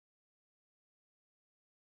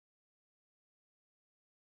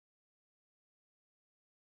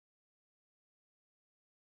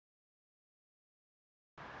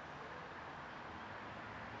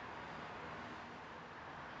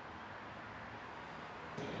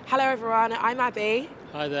Hello everyone, I'm Abby.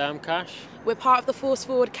 Hi there, I'm Cash. We're part of the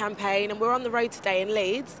ForceForward campaign and we're on the road today in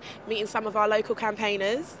Leeds, meeting some of our local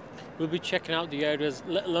campaigners. We'll be checking out the areas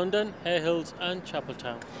Little London, Hare Hills and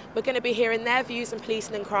Chapeltown. We're going to be hearing their views on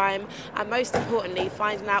policing and crime and most importantly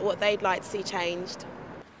finding out what they'd like to see changed.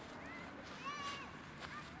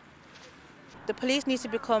 The police need to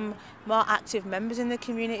become more active members in the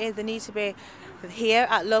community. They need to be here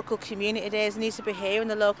at local community days, they need to be here in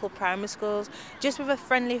the local primary schools, just with a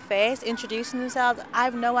friendly face, introducing themselves. I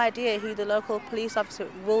have no idea who the local police officer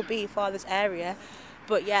will be for this area.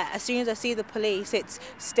 But yeah, as soon as I see the police, it's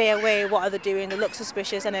stay away, what are they doing, they look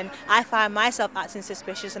suspicious, and then I find myself acting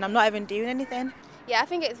suspicious and I'm not even doing anything. Yeah, I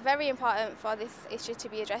think it's very important for this issue to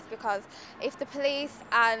be addressed because if the police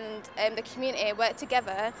and the community work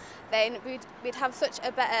together, then we'd have such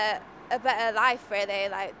a better life really.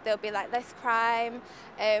 Like there'll be like less crime.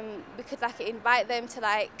 We could like invite them to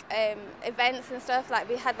like events and stuff. Like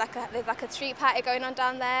we had there's like a street party going on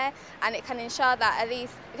down there, and it can ensure that at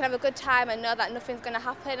least we can have a good time and know that nothing's going to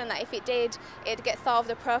happen, and that if it did, it'd get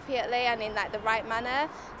solved appropriately and in like the right manner.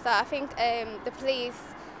 So I think the police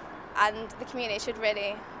and the community should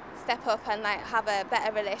really step up and like have a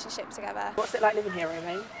better relationship together. What's it like living here,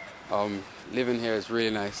 Romain? Living here is really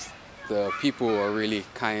nice. The people are really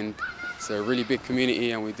kind. It's a really big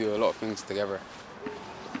community and we do a lot of things together.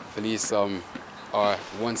 Police are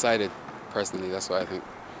one-sided, personally, that's what I think.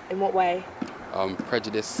 In what way?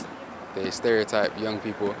 Prejudice. They stereotype young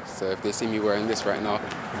people, so if they see me wearing this right now,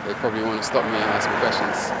 they probably want to stop me and ask me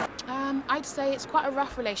questions. I'd say it's quite a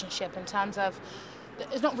rough relationship in terms of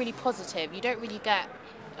it's not really positive. You don't really get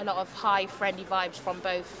a lot of high, friendly vibes from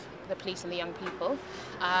both the police and the young people.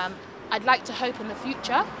 I'd like to hope in the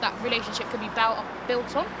future that relationship could be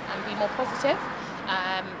built on and be more positive.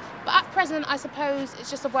 But at present, I suppose it's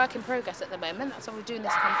just a work in progress at the moment. That's why we're doing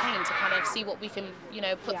this campaign, to kind of see what we can,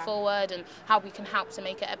 put forward and how we can help to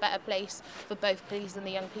make it a better place for both police and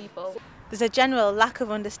the young people. There's a general lack of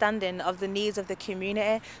understanding of the needs of the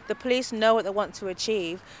community. The police know what they want to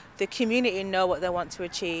achieve, the community know what they want to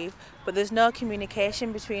achieve, but there's no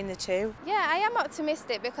communication between the two. Yeah, I am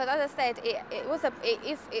optimistic because, as I said,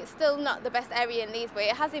 it's still not the best area in Leeds, but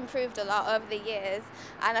it has improved a lot over the years.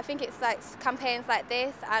 And I think it's like campaigns like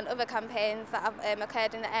this and other campaigns that have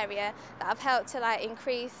occurred in the area that have helped to like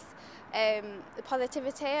increase the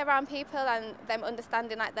positivity around people and them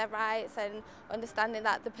understanding like their rights and understanding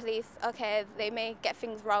that the police, okay, they may get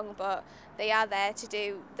things wrong, but they are there to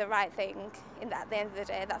do the right thing. At the end of the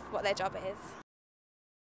day, that's what their job is.